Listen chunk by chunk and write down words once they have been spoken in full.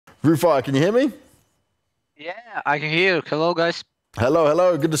RuFire, can you hear me? Yeah, I can hear you. Hello, guys. Hello,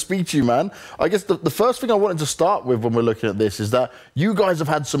 hello. Good to speak to you, man. I guess the first thing I wanted to start with when we're looking at this is that you guys have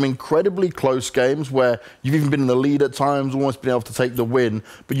had some incredibly close games where you've even been in the lead at times, almost been able to take the win,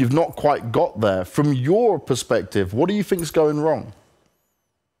 but you've not quite got there. From your perspective, what do you think is going wrong?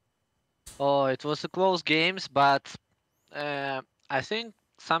 Oh, it was a close games, but I think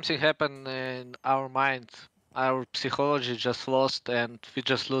something happened in our mind. Our psychology just lost, and we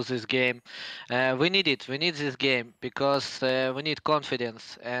just lose this game. We need it. We need this game because we need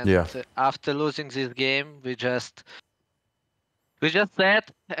confidence. And Yeah. After losing this game, we just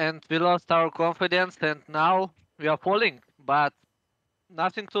sat and we lost our confidence, and now we are falling. But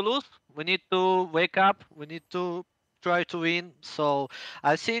nothing to lose. We need to wake up. We need to try to win. So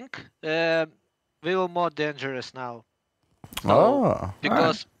I think we were more dangerous now. So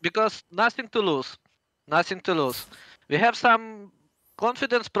because nothing to lose, nothing to lose. We have some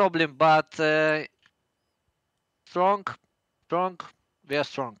confidence problem, but strong. We are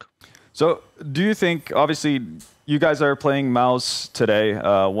strong. So do you think, obviously, you guys are playing mouz today,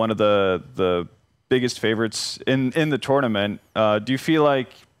 one of the biggest favorites in the tournament. Do you feel like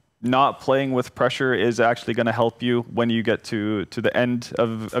not playing with pressure is actually going to help you when you get to the end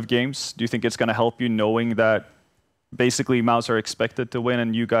of games? Do you think it's going to help you knowing that basically mouz are expected to win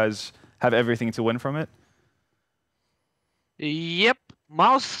and you guys have everything to win from it? Yep,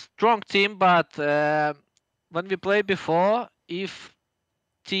 mouz strong team, but when we play before, if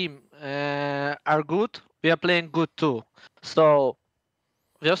team are good, we are playing good too. So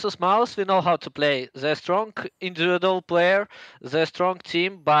versus mouz, we know how to play. They're strong individual player, they're strong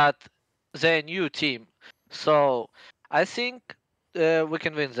team, but they're a new team. So I think we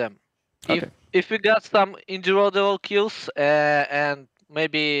can win them. Okay. If we got some individual kills and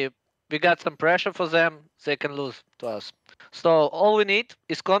maybe we got some pressure for them, they can lose to us. So all we need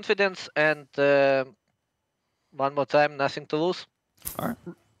is confidence and one more time, nothing to lose. All right.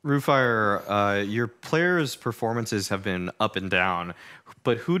 RuFire, your players' performances have been up and down,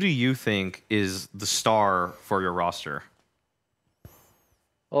 but who do you think is the star for your roster?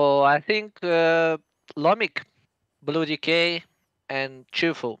 Oh, I think Lomik, Blue DK, and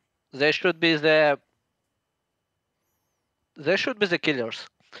Cheerful. They should be the killers.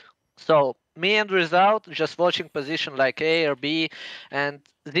 So me and Result just watching position like A or B, and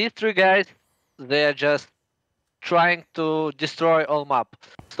these three guys, they are just trying to destroy all map.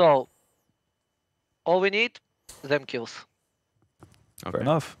 So all we need, them kills. Okay. Fair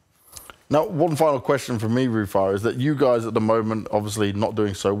enough. Now, one final question from me, RuFire, is that you guys at the moment, obviously not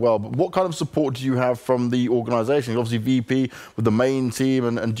doing so well, but what kind of support do you have from the organization? Obviously VP with the main team,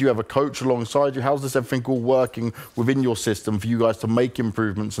 and do you have a coach alongside you? How's this everything all working within your system for you guys to make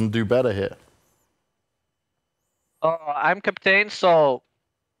improvements and do better here? I'm captain, so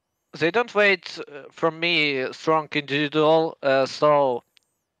they don't wait from me strong individual, so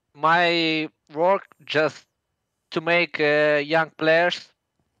my work just to make young players,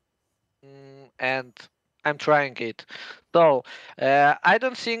 and I'm trying it. So I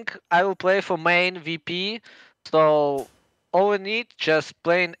don't think I will play for main VP, so all I need just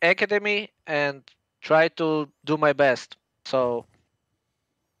play in academy and try to do my best. So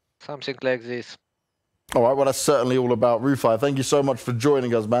something like this. All right, well, that's certainly all about RuFire. Thank you so much for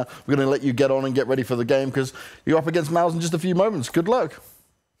joining us, man. We're going to let you get on and get ready for the game because you're up against mouz in just a few moments. Good luck.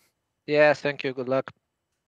 Yeah, thank you. Good luck.